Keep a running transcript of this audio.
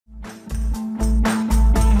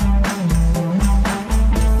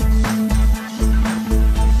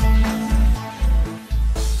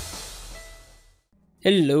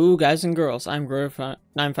Hello guys and girls, I'm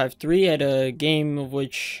Grover953 at a game of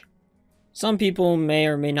which some people may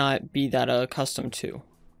or may not be that accustomed to.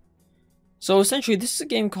 So essentially this is a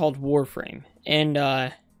game called Warframe, and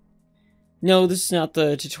no, this is not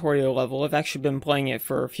the tutorial level. I've actually been playing it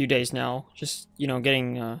for a few days now, just,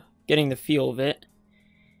 getting the feel of it.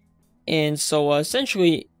 And so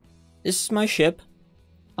essentially, this is my ship.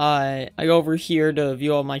 I go over here to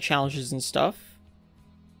view all my challenges and stuff.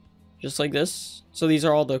 Just like this. So these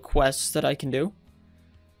are all the quests that I can do.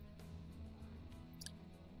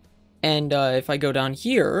 And if I go down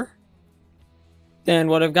here, then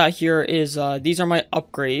what I've got here is, these are my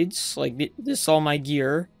upgrades. Like, this is all my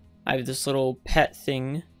gear. I have this little pet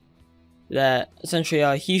thing that,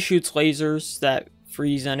 essentially, he shoots lasers that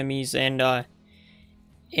freeze enemies, and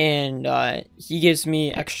he gives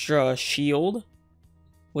me extra shield,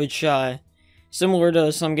 which, similar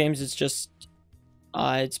to some games,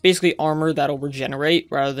 it's basically armor that'll regenerate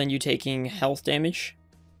rather than you taking health damage.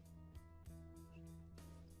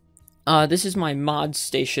 This is my mod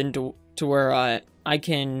station to where I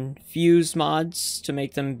can fuse mods to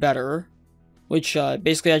make them better. Which,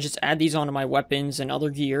 basically I just add these onto my weapons and other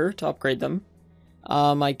gear to upgrade them.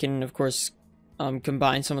 I can, of course,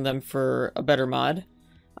 combine some of them for a better mod.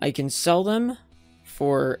 I can sell them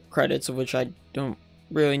for credits, of which I don't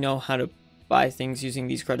really know how to buy things using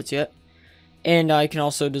these credits yet. And I can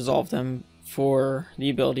also dissolve them for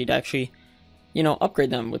the ability to actually,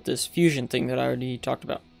 upgrade them with this fusion thing that I already talked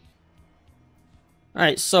about.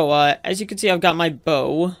 Alright, so as you can see, I've got my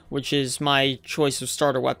bow, which is my choice of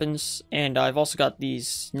starter weapons, and I've also got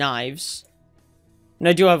these knives. And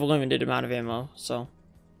I do have a limited amount of ammo, so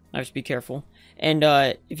I have to be careful. And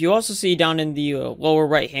if you also see down in the lower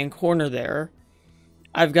right-hand corner there,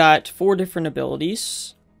 I've got 4 different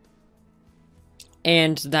abilities.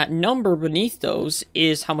 And that number beneath those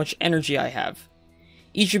is how much energy I have.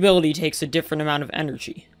 Each ability takes a different amount of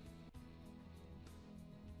energy.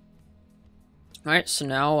 Alright, so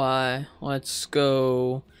now let's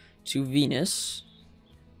go to Venus.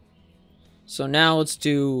 So now let's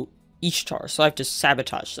do Ishtar. So I have to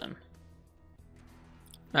sabotage them.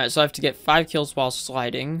 Alright, so I have to get 5 kills while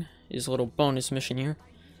sliding. Is a little bonus mission here.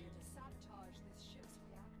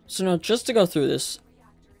 So now, just to go through this,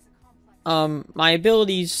 my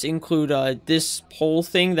abilities include this pole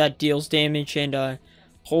thing that deals damage and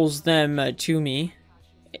pulls them to me,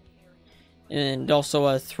 and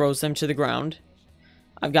also throws them to the ground.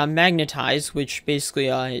 I've got Magnetize, which basically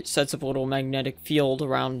it sets up a little magnetic field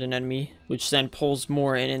around an enemy, which then pulls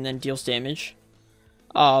more in and then deals damage.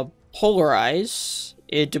 Polarize,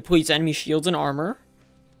 it depletes enemy shields and armor.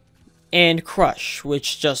 And Crush,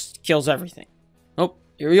 which just kills everything. Oh,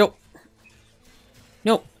 here we go.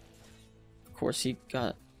 Nope. Of course he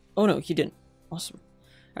got... Oh no, he didn't. Awesome.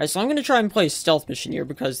 Alright, so I'm going to try and play a stealth mission here,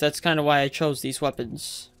 because that's kind of why I chose these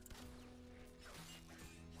weapons.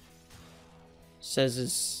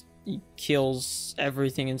 Says he kills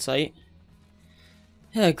everything in sight.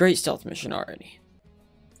 Yeah, great stealth mission already.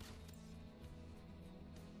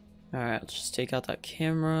 Alright, let's just take out that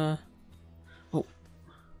camera. Oh.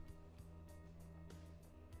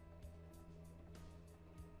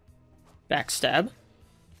 Backstab.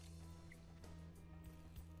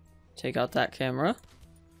 Take out that camera.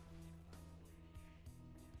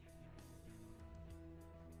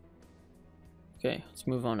 Okay, let's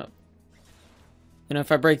move on up. And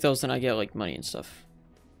if I break those, then I get, like, money and stuff.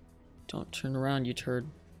 Don't turn around, you turd.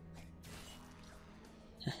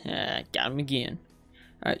 Got him again.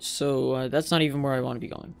 Alright, so that's not even where I want to be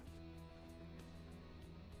going.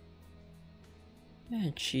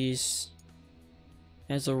 Jeez.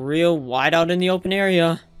 There's a real wide out in the open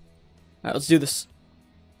area. Alright, let's do this.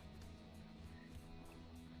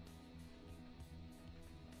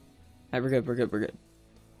 Alright, we're good, we're good, we're good.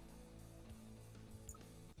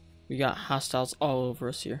 We got hostiles all over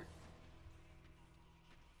us here.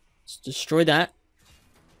 Let's destroy that.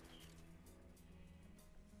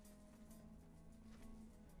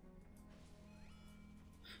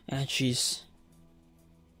 Ah, jeez.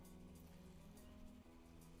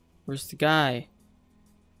 Where's the guy?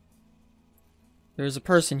 There's a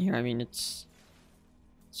person here. I mean, it's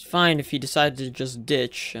fine if he decided to just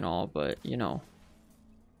ditch and all, but,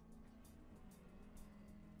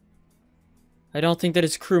 I don't think that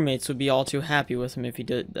his crewmates would be all too happy with him if he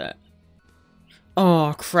did that.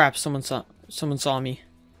 Oh, crap. Someone saw me.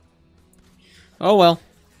 Oh, well.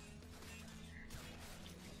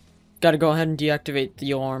 Gotta go ahead and deactivate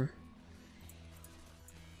the alarm.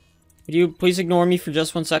 Would you please ignore me for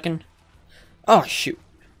just 1 second? Oh, shoot.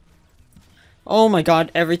 Oh my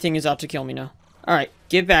god, everything is out to kill me now. Alright,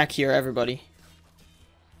 get back here, everybody.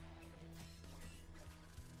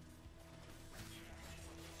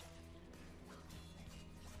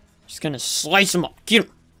 Just gonna slice him up. Get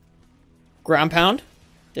him. Ground pound.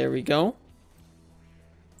 There we go.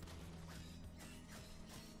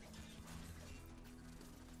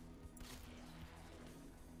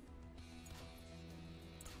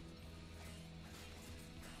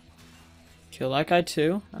 Kill that guy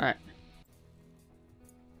too. Alright.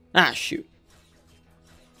 Ah, shoot.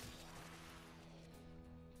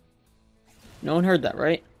 No one heard that,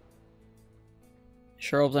 right?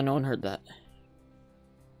 Sure hope that no one heard that.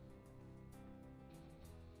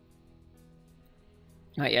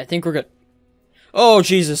 Alright, yeah, I think we're good. Oh,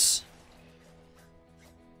 Jesus.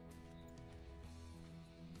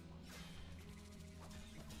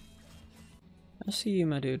 I see you,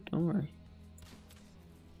 my dude. Don't worry.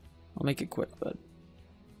 I'll make it quick, bud.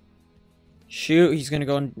 Shoot, he's gonna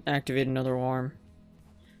go and activate another alarm.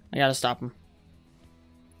 I gotta stop him.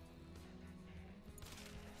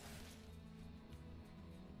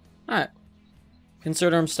 Alright.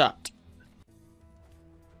 Consider him stopped.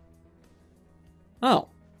 Oh,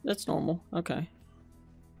 that's normal. Okay.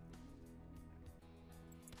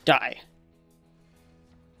 Die.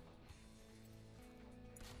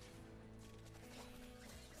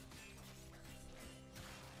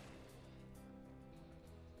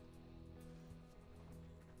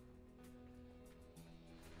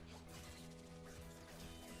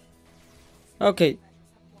 Okay.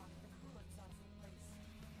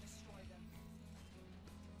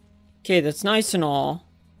 Okay, that's nice and all.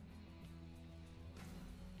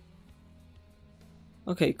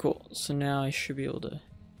 Okay, cool. So now I should be able to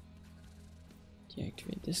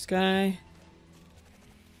deactivate this guy.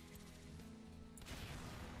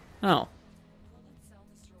 Oh.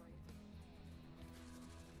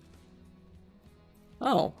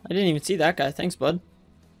 Oh, I didn't even see that guy. Thanks, bud.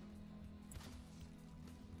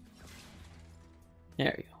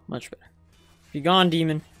 There you go. Much better. Be gone,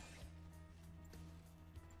 demon.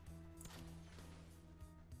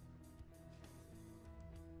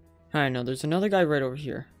 Alright, no, there's another guy right over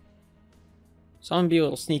here. So I'm gonna be a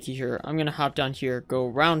little sneaky here. I'm gonna hop down here, go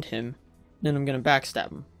around him, then I'm gonna backstab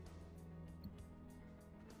him.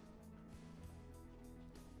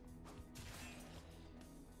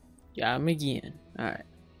 Got him again. Alright.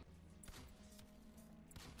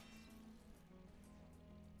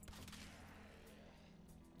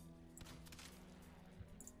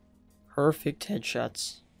 Perfect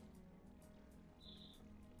headshots.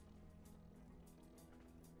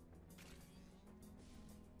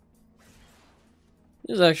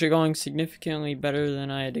 This is actually going significantly better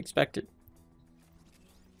than I had expected.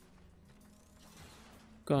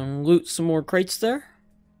 Go and loot some more crates there.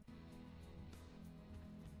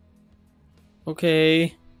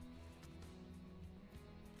 Okay.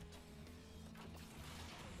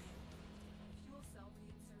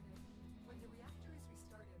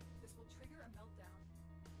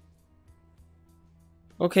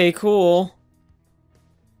 Okay, cool.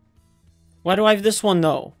 Why do I have this one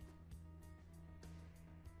though?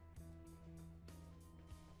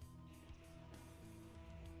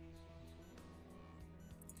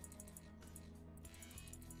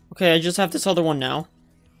 Okay, I just have this other one now.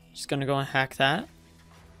 Just gonna go and hack that.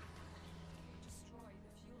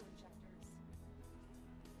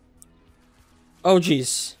 Oh,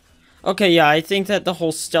 jeez. Okay, yeah, I think that the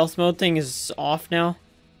whole stealth mode thing is off now.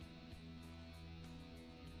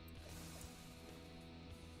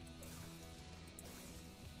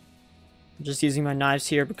 I'm just using my knives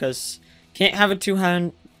here because can't have a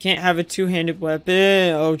two-handed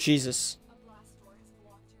weapon. Oh, Jesus.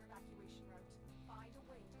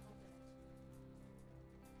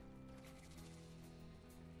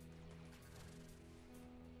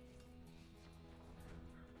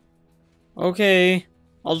 Okay,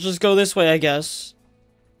 I'll just go this way, I guess.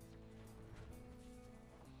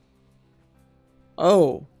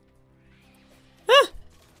 Oh. Ah!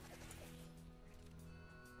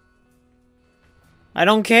 I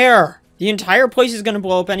don't care. The entire place is gonna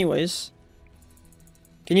blow up anyways.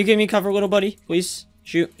 Can you give me cover, little buddy? Please?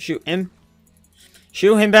 Shoot him.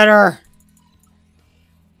 Shoot him better.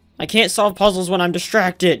 I can't solve puzzles when I'm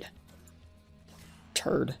distracted.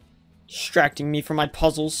 Turd. Distracting me from my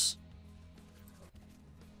puzzles.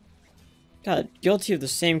 God, guilty of the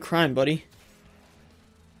same crime, buddy.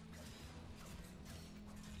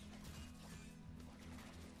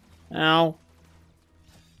 Ow.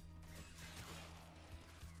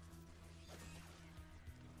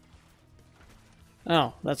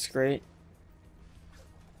 Oh, that's great.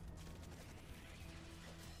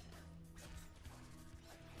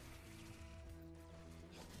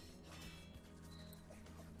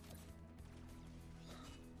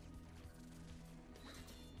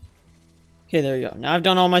 Okay, there you go. Now I've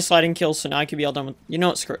done all my sliding kills, so now I can be all done with... You know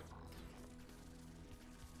what? Screw it.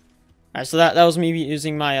 Alright, so that was me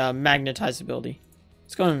using my magnetize ability.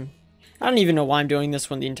 It's going. I don't even know why I'm doing this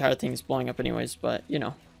when the entire thing is blowing up anyways, but you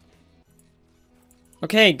know.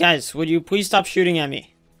 Okay, guys, would you please stop shooting at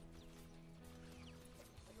me?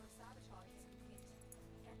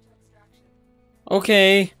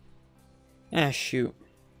 Okay. Ah, shoot.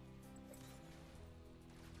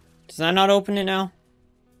 Does that not open it now?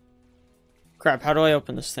 Crap, how do I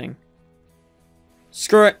open this thing?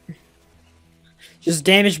 Screw it. Just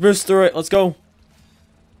damage boost through it. Let's go.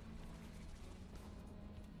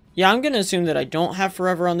 Yeah, I'm gonna assume that I don't have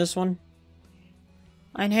forever on this one.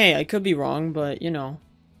 And hey, I could be wrong, but you know.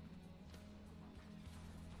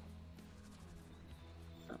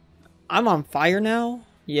 I'm on fire now.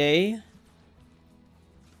 Yay.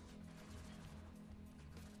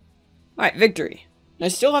 Alright, victory. I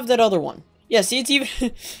still have that other one. Yeah, see, it's even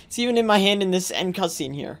it's even in my hand in this end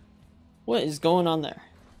cutscene here. What is going on there?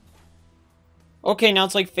 Okay, now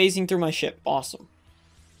it's like phasing through my ship. Awesome.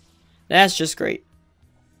 That's just great.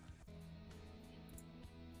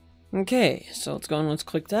 Okay, so let's go and let's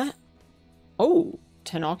click that. Oh,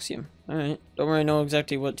 10 Oxium. Alright, don't really know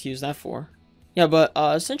exactly what to use that for. Yeah, but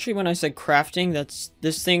essentially when I said crafting, that's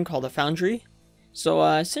this thing called a foundry. So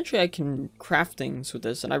essentially I can craft things with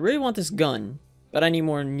this, and I really want this gun, but I need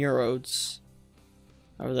more neurodes.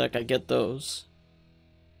 How the heck I get those?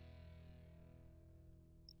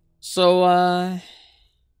 So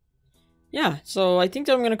yeah, so I think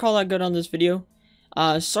that I'm gonna call that good on this video.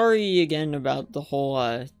 Sorry again about the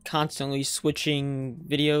whole constantly switching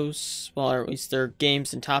videos, well, or at least their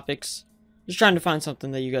games and topics. Just trying to find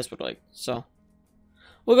something that you guys would like. So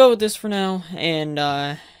we'll go with this for now, and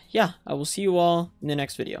yeah, I will see you all in the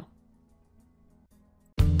next video.